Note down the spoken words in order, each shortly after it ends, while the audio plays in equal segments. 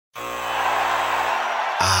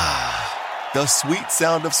The sweet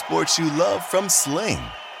sound of sports you love from Sling.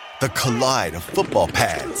 The collide of football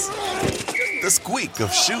pads. The squeak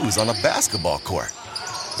of shoes on a basketball court.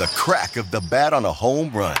 The crack of the bat on a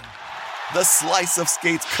home run. The slice of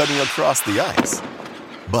skates cutting across the ice.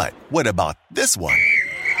 But what about this one?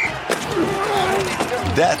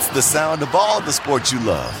 That's the sound of all the sports you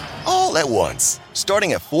love, all at once.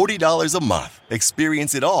 Starting at $40 a month.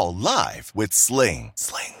 Experience it all live with Sling.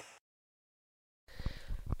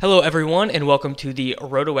 Hello, everyone, and welcome to the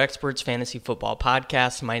Roto Experts Fantasy Football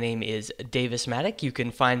Podcast. My name is Davis Maddock. You can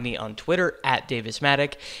find me on Twitter at Davis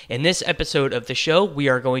Maddock. In this episode of the show, we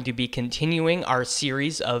are going to be continuing our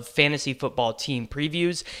series of fantasy football team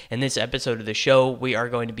previews. In this episode of the show, we are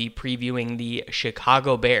going to be previewing the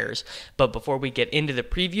Chicago Bears. But before we get into the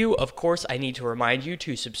preview, of course, I need to remind you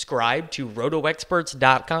to subscribe to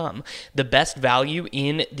RotoExperts.com, the best value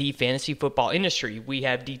in the fantasy football industry. We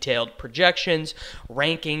have detailed projections,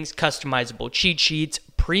 rankings, customizable cheat sheets,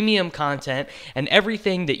 premium content, and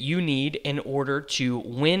everything that you need in order to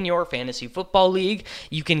win your fantasy football league.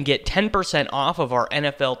 You can get 10% off of our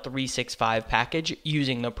NFL 365 package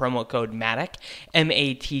using the promo code MATTEK,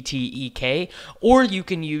 M-A-T-T-E-K, or you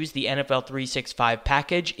can use the NFL 365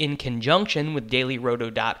 package in conjunction with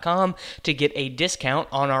DailyRoto.com to get a discount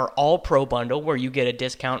on our All-Pro bundle, where you get a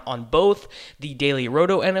discount on both the Daily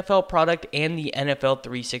Roto NFL product and the NFL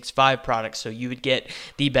 365 product. So you would get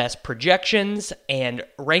the best projections and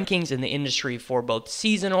rankings in the industry for both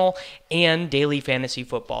seasonal and daily fantasy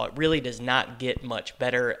football. It really does not get much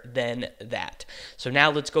better than that. So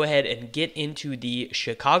now let's go ahead and get into the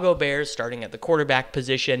Chicago Bears. Starting at the quarterback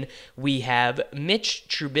position, we have Mitch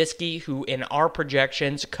Trubisky, who in our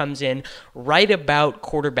projections comes in right about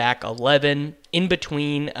quarterback 11, in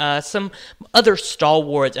between some other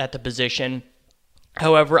stalwarts at the position.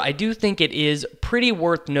 However, I do think it is pretty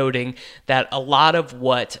worth noting that a lot of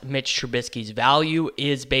what Mitch Trubisky's value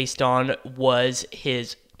is based on was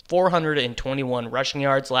his 421 rushing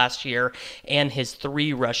yards last year and his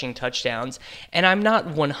 3 rushing touchdowns. And I'm not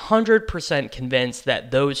 100% convinced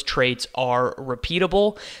that those traits are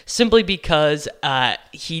repeatable, simply because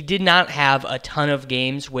he did not have a ton of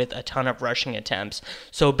games with a ton of rushing attempts.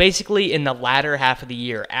 So basically in the latter half of the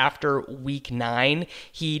year, after week 9,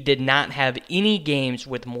 he did not have any games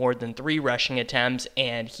with more than 3 rushing attempts,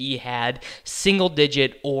 and he had single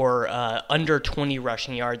digit or under 20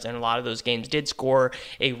 rushing yards, and a lot of those games did score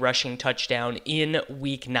a rushing touchdown in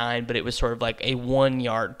week 9, but it was sort of like a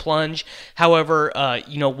 1-yard plunge. However,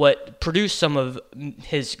 what produced some of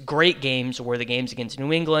his great games were the games against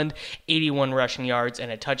New England, 81 rushing yards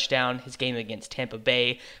and a touchdown. His game against Tampa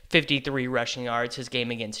Bay, 53 rushing yards. His game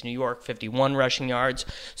against New York, 51 rushing yards.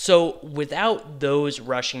 So without those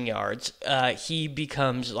rushing yards, he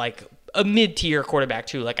becomes like a mid-tier quarterback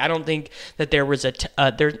too. Like, I don't think that there was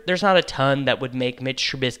there's not a ton that would make Mitch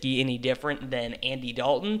Trubisky any different than Andy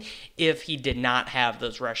Dalton if he did not have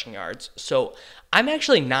those rushing yards. So I'm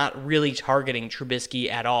actually not really targeting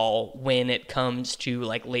Trubisky at all when it comes to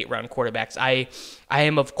like late round quarterbacks. I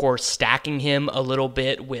am, of course, stacking him a little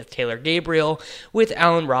bit with Taylor Gabriel, with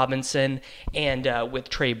Allen Robinson, and with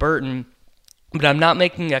Trey Burton. But I'm not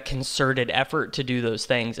making a concerted effort to do those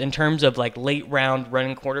things. In terms of like late round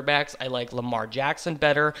running quarterbacks, I like Lamar Jackson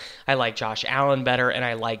better, I like Josh Allen better, and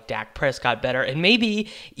I like Dak Prescott better. And maybe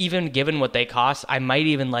even given what they cost, I might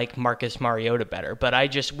even like Marcus Mariota better. But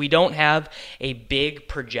we don't have a big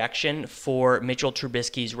projection for Mitchell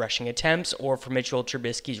Trubisky's rushing attempts or for Mitchell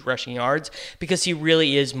Trubisky's rushing yards, because he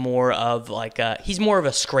really is more of he's more of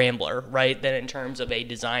a scrambler, right, than in terms of a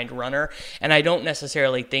designed runner. And I don't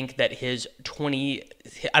necessarily think that his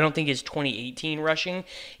 2018 rushing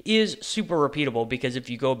is super repeatable, because if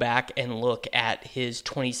you go back and look at his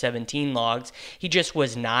 2017 logs, he just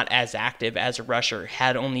was not as active as a rusher.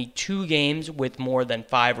 Had only 2 games with more than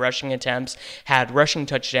 5 rushing attempts, had rushing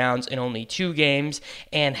touchdowns in only 2 games,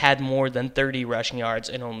 and had more than 30 rushing yards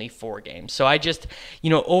in only 4 games. So I just,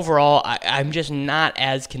 overall, I'm just not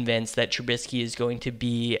as convinced that Trubisky is going to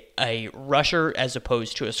be a rusher as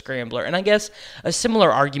opposed to a scrambler. And I guess a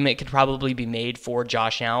similar argument could probably be made for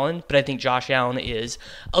Josh Allen, but I think Josh Allen is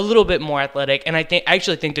a little bit more athletic, and I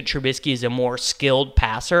actually think that Trubisky is a more skilled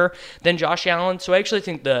passer than Josh Allen. So I actually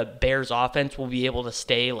think the Bears offense will be able to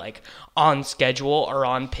stay like on schedule or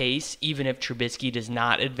on pace, even if Trubisky does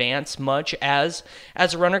not advance much as a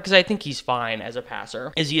runner, because I think he's fine as a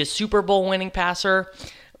passer. Is he a Super Bowl winning passer?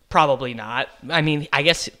 Probably not. I mean, I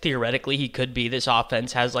guess theoretically he could be. This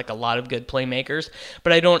offense has like a lot of good playmakers,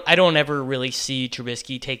 but I don't ever really see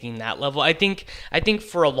Trubisky taking that level. I think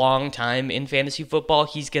for a long time in fantasy football,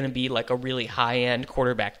 he's going to be like a really high-end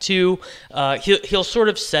quarterback too. He'll sort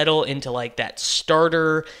of settle into like that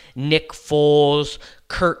starter Nick Foles,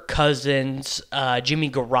 Kirk Cousins, Jimmy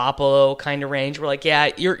Garoppolo kind of range. We're like, yeah,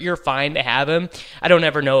 you're fine to have him. I don't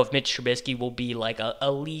ever know if Mitch Trubisky will be like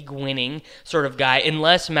a league-winning sort of guy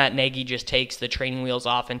unless Matt Nagy just takes the training wheels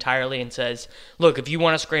off entirely and says, look, if you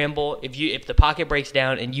want to scramble, if the pocket breaks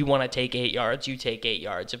down and you want to take 8 yards, you take 8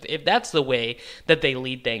 yards. If that's the way that they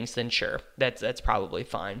lead things, then sure, that's probably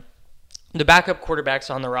fine. The backup quarterbacks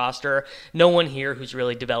on the roster, no one here who's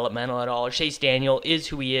really developmental at all. Chase Daniel is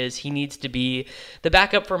who he is. He needs to be the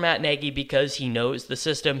backup for Matt Nagy because he knows the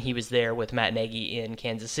system. He was there with Matt Nagy in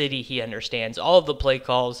Kansas City. He understands all of the play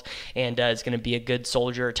calls and is going to be a good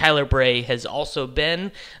soldier. Tyler Bray has also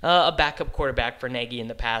been a backup quarterback for Nagy in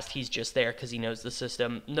the past. He's just there because he knows the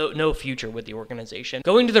system. No future with the organization.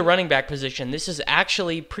 Going to the running back position, this is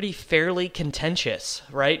actually fairly contentious,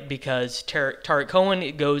 right? Because Tariq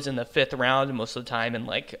Cohen goes in the 5th round most of the time in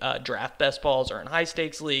like draft best balls or in high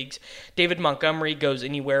stakes leagues. David Montgomery goes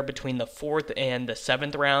anywhere between the 4th and the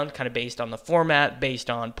 7th round, kind of based on the format,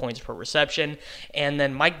 based on points per reception. And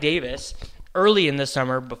then Mike Davis, early in the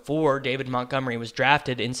summer, before David Montgomery was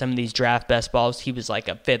drafted in some of these draft best balls, he was like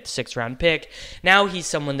a 5th, 6th round pick. Now he's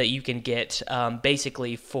someone that you can get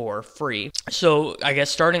basically for free. So I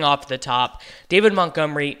guess starting off at the top, David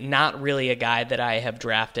Montgomery, not really a guy that I have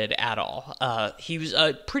drafted at all. He was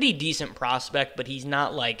a pretty decent prospect, but he's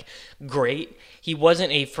not like great. He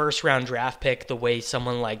wasn't a first-round draft pick the way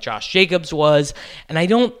someone like Josh Jacobs was, and I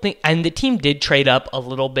don't think, and the team did trade up a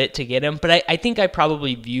little bit to get him, but I think I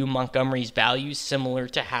probably view Montgomery's value similar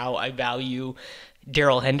to how I value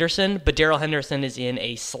Darrell Henderson, but Darrell Henderson is in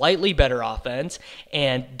a slightly better offense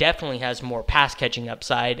and definitely has more pass catching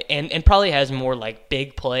upside and probably has more like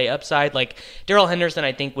big play upside. Like Darrell Henderson,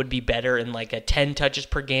 I think would be better in like a 10 touches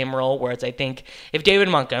per game role, whereas I think if David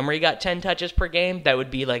Montgomery got 10 touches per game, that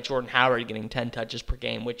would be like Jordan Howard getting 10 touches per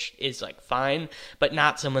game, which is like fine, but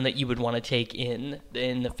not someone that you would want to take in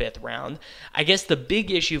the 5th round. I guess the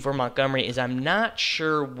big issue for Montgomery is I'm not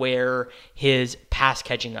sure where his pass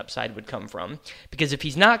catching upside would come from. Because if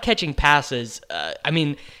he's not catching passes,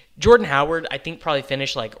 Jordan Howard, I think probably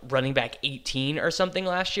finished like running back 18 or something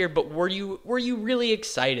last year, but were you really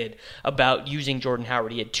excited about using Jordan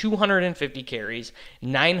Howard? He had 250 carries,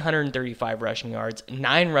 935 rushing yards,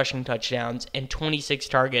 9 rushing touchdowns, and 26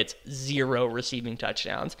 targets, 0 receiving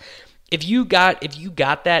touchdowns. If you got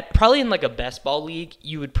that, probably in like a best ball league,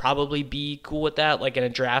 you would probably be cool with that, like in a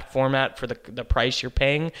draft format for the price you're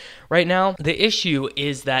paying right now. The issue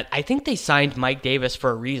is that I think they signed Mike Davis for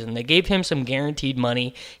a reason. They gave him some guaranteed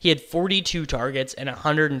money. He had 42 targets and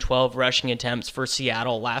 112 rushing attempts for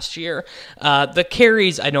Seattle last year. The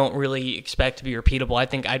carries I don't really expect to be repeatable.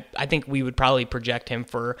 I think we would probably project him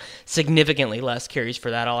for significantly less carries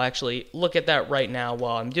for that. I'll actually look at that right now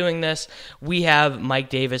while I'm doing this. We have Mike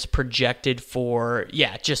Davis projected for,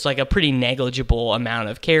 just like a pretty negligible amount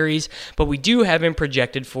of carries, but we do have him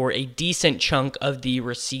projected for a decent chunk of the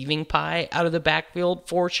receiving pie out of the backfield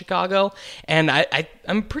for Chicago, and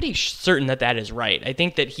I'm pretty certain that is right. I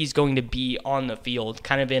think that he's going to be on the field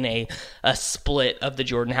kind of in a split of the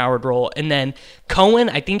Jordan Howard role, and then Cohen,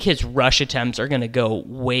 I think his rush attempts are going to go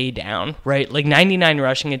way down, right? Like 99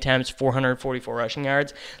 rushing attempts, 444 rushing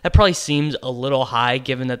yards. That probably seems a little high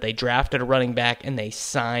given that they drafted a running back and they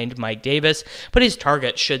signed Mike Davis, but his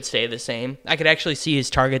targets should stay the same. I could actually see his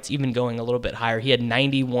targets even going a little bit higher. He had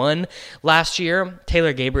 91 last year.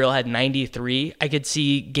 Taylor Gabriel had 93. I could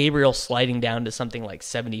see Gabriel sliding down to something like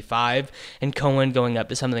 75 and Cohen going up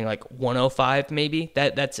to something like 105 maybe.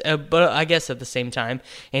 But I guess at the same time,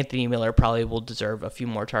 Anthony Miller probably will deserve a few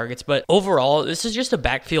more targets. But overall, this is just a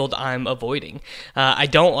backfield I'm avoiding. I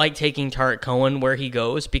don't like taking Tariq Cohen where he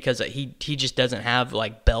goes because he just doesn't have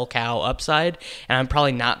like bell cow upside, and I'm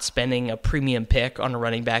probably not spending a premium pick on a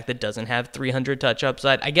running back that doesn't have 300 touch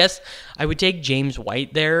upside. I guess I would take James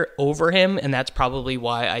White there over him, and that's probably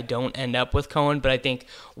why I don't end up with Cohen, but I think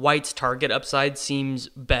White's target upside seems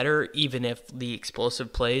better, even if the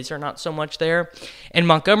explosive plays are not so much there. And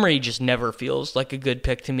Montgomery just never feels like a good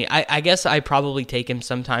pick to me. I guess I probably take him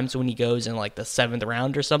sometimes when he goes in like the 7th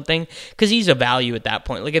round or something, because he's a value at that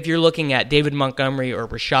point. Like if you're looking at David Montgomery or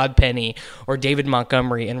Rashad Penny or David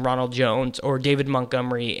Montgomery and Ronald Jones or David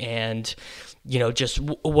Montgomery and just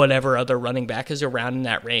whatever other running back is around in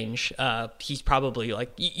that range. He's probably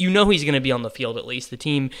like, he's going to be on the field at least. The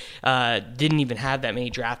team didn't even have that many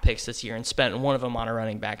draft picks this year and spent one of them on a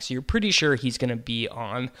running back. So you're pretty sure he's going to be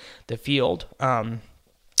on the field.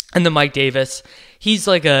 And then Mike Davis, he's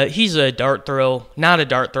a dart throw, not a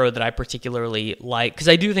dart throw that I particularly like, because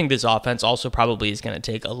I do think this offense also probably is going to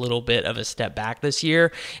take a little bit of a step back this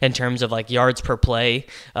year in terms of like yards per play.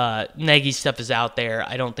 Nagy's stuff is out there.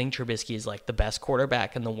 I don't think Trubisky is like the best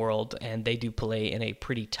quarterback in the world, and they do play in a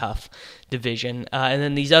pretty tough division. And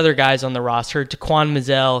then these other guys on the roster, Taquan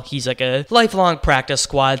Mizzell, he's like a lifelong practice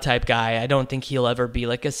squad type guy. I don't think he'll ever be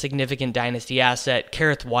like a significant dynasty asset.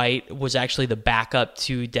 Kareth White was actually the backup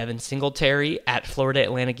to Devin Singletary at Florida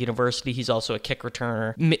Atlantic University. He's also a kick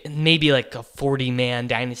returner, maybe like a 40-man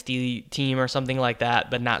dynasty team or something like that,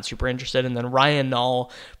 but not super interested. And then Ryan Nall,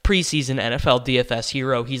 preseason NFL DFS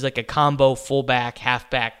hero. He's like a combo fullback,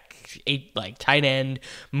 halfback, tight end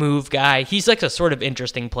move guy. He's like a sort of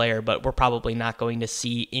interesting player, but we're probably not going to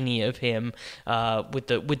see any of him with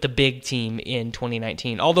the big team in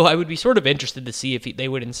 2019. Although I would be sort of interested to see if they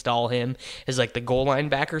would install him as like the goal line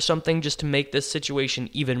back or something, just to make this situation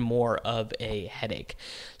even more of a headache.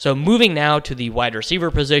 So moving now to the wide receiver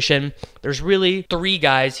position, there's really 3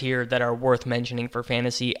 guys here that are worth mentioning for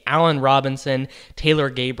fantasy: Allen Robinson, Taylor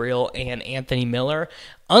Gabriel, and Anthony Miller.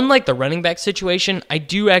 Unlike the running back situation, I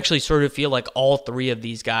do actually sort of feel like all 3 of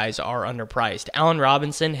these guys are underpriced. Allen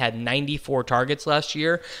Robinson had 94 targets last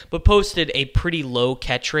year, but posted a pretty low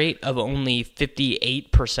catch rate of only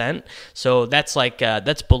 58%. So that's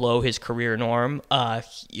that's below his career norm.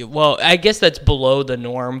 Well, I guess that's below the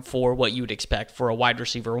norm for what you would expect for a wide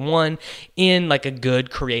receiver 1 in like a good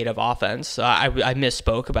creative offense. I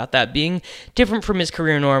misspoke about that being different from his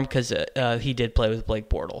career norm, because he did play with Blake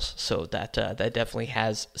Bortles, so that definitely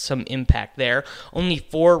has some impact there. Only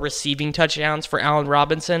 4 receiving touchdowns for Allen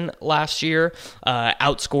Robinson last year,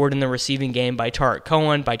 outscored in the receiving game by Tarek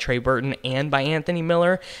Cohen, by Trey Burton, and by Anthony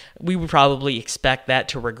Miller. We would probably expect that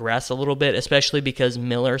to regress a little bit, especially because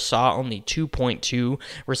Miller saw only 2.2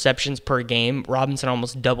 receptions per game. Robinson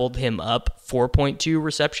almost doubled him up, 4.2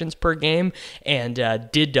 receptions per game, and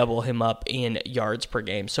did double him up in yards per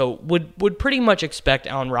game. So would pretty much expect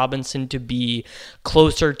Allen Robinson to be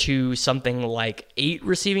closer to something like 8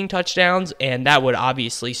 receiving touchdowns, and that would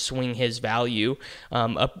obviously swing his value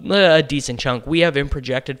a decent chunk. We have him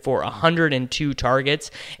projected for 102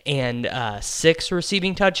 targets and 6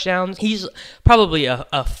 receiving touchdowns. He's probably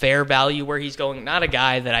a fair value where he's going, not a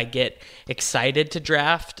guy that I get excited to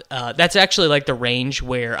draft. That's actually like the range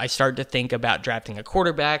where I start to think about drafting a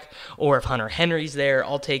quarterback, or if Hunter Henry's there,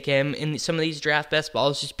 I'll take him in some of these draft best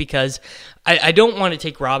balls, just because I don't want to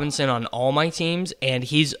take Robinson on all my teams, and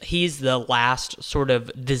he's the last sort of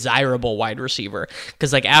desirable wide receiver,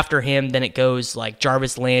 because like after him, then it goes like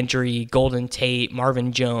Jarvis Landry, Golden Tate,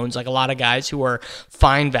 Marvin Jones, like a lot of guys who are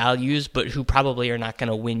fine values, but who probably are not going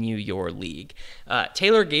to win you your league.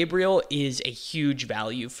 Taylor Gabriel is a huge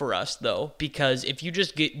value for us, though, because if you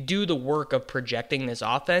just do the work of projecting this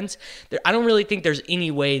offense, I don't really think there's any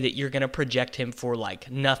way that you're going to project him for like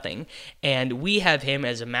nothing. And we have him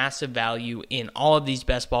as a massive value in all of these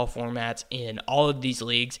best ball formats, in all of these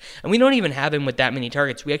leagues. And we don't even have him with that many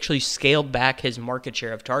targets. We actually scaled back his market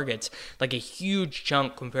share of targets like a huge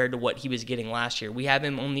chunk compared to what he was getting last year. We have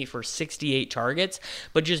him only for 68 targets,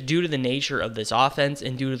 but just due to the nature of this offense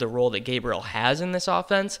and due to the role that Gabriel has in this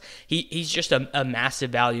offense, he's just a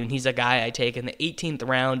massive value, and he's a guy I take in the 18th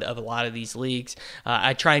round of a lot of these leagues.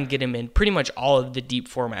 I try and get him in pretty much all of the deep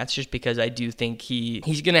formats, just because I do think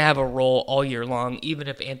he's going to have a role all year long, even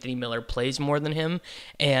if Anthony Miller plays more than him,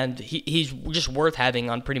 and he's just worth having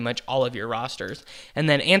on pretty much all of your rosters. And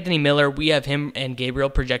then Anthony Miller, we have him and Gabriel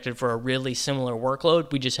projected for a really similar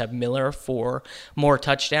workload. We just have Miller for more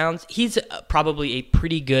touchdowns. He's probably a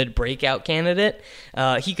pretty good breakout candidate.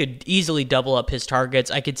 He could easily double up his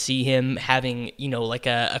targets. I could see him having, like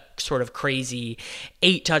a sort of crazy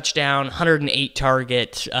 8 touchdown, 108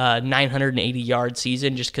 target, 980 yard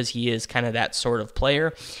season, just because he is kind of that sort of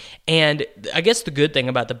player. And I guess the good thing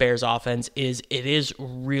about the Bears offense is it is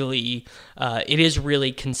really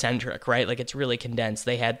concentric, right? Like it's really condensed.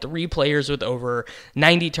 They had 3 players with over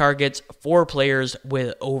 90 targets, 4 players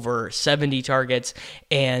with over 70 targets,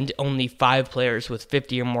 and only 5 players with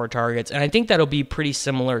 50 or more targets. And I think that'll be pretty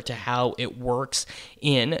similar to how it works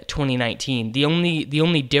in 2019. The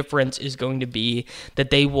only difference is going to be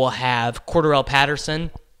that they will have Cordarrelle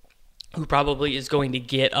Patterson, who probably is going to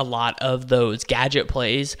get a lot of those gadget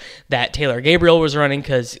plays that Taylor Gabriel was running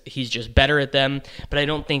because he's just better at them. But I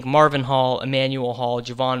don't think Marvin Hall, Emmanuel Hall,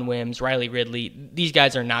 Javon Wims, Riley Ridley, these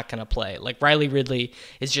guys are not going to play. Like, Riley Ridley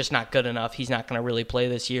is just not good enough. He's not going to really play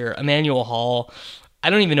this year. Emmanuel Hall, I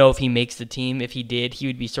don't even know if he makes the team. If he did, he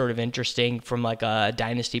would be sort of interesting from like a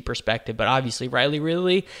dynasty perspective. But obviously, Riley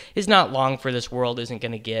Ridley is not long for this world. Is not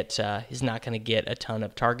going to get a ton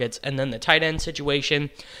of targets. And then the tight end situation,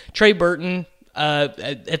 Trey Burton.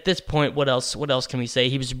 At this point, what else can we say?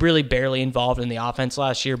 He was really barely involved in the offense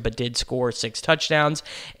last year, but did score 6 touchdowns,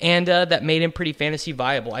 and that made him pretty fantasy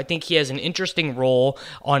viable. I think he has an interesting role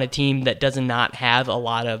on a team that does not have a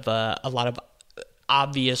lot of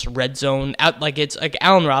obvious red zone out. Like, it's like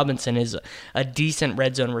Allen Robinson is a decent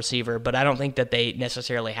red zone receiver, but I don't think that they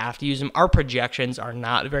necessarily have to use him. Our projections are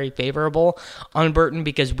not very favorable on Burton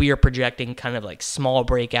because we are projecting kind of like small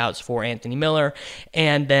breakouts for Anthony Miller,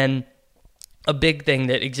 and then a big thing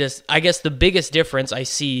that exists, I guess the biggest difference I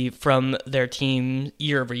see from their team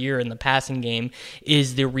year over year in the passing game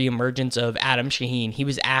is the reemergence of Adam Shaheen. He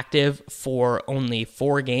was active for only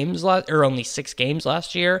 6 games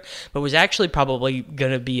last year, but was actually probably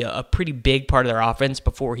going to be a pretty big part of their offense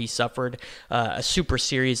before he suffered a super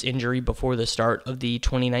serious injury before the start of the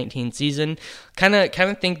 2019 season. Kind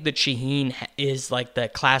of think that Shaheen is like the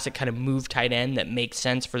classic kind of move tight end that makes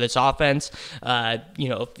sense for this offense.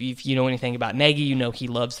 If you know anything about Nagy, he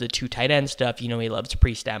loves the 2 tight end stuff. He loves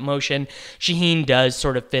pre-snap motion. Shaheen does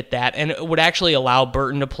sort of fit that, and it would actually allow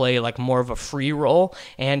Burton to play like more of a free role,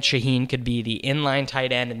 and Shaheen could be the inline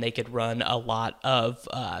tight end, and they could run a lot of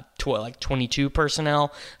 22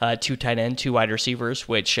 personnel, 2 tight end, 2 wide receivers,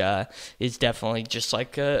 which is definitely just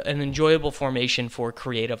like an enjoyable formation for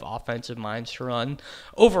creative offensive minds to run.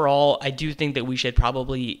 Overall, I do think that we should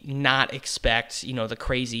probably not expect the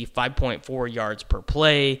crazy 5.4 yards per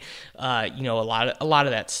play. A lot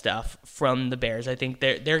of that stuff from the Bears. I think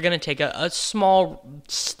they're going to take a small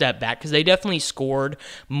step back because they definitely scored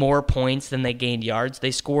more points than they gained yards. They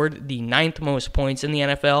scored the 9th most points in the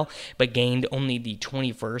NFL, but gained only the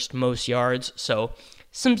 21st most yards. So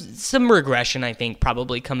some regression, I think,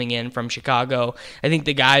 probably coming in from Chicago. I think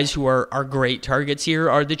the guys who are great targets here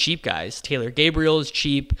are the cheap guys. Taylor Gabriel is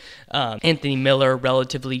cheap. Anthony Miller,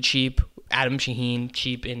 relatively cheap. Adam Shaheen,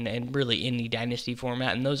 cheap and really in the dynasty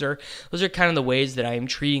format, and those are kind of the ways that I am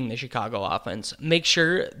treating the Chicago offense. Make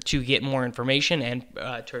sure to get more information and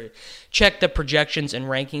to check the projections and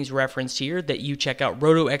rankings referenced here, that you check out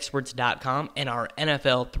rotoexperts.com and our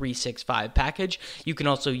NFL 365 package. You can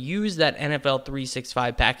also use that NFL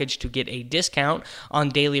 365 package to get a discount on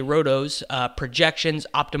Daily Roto's projections,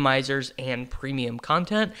 optimizers, and premium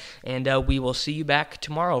content, and we will see you back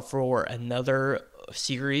tomorrow for another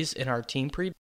series in our team preview.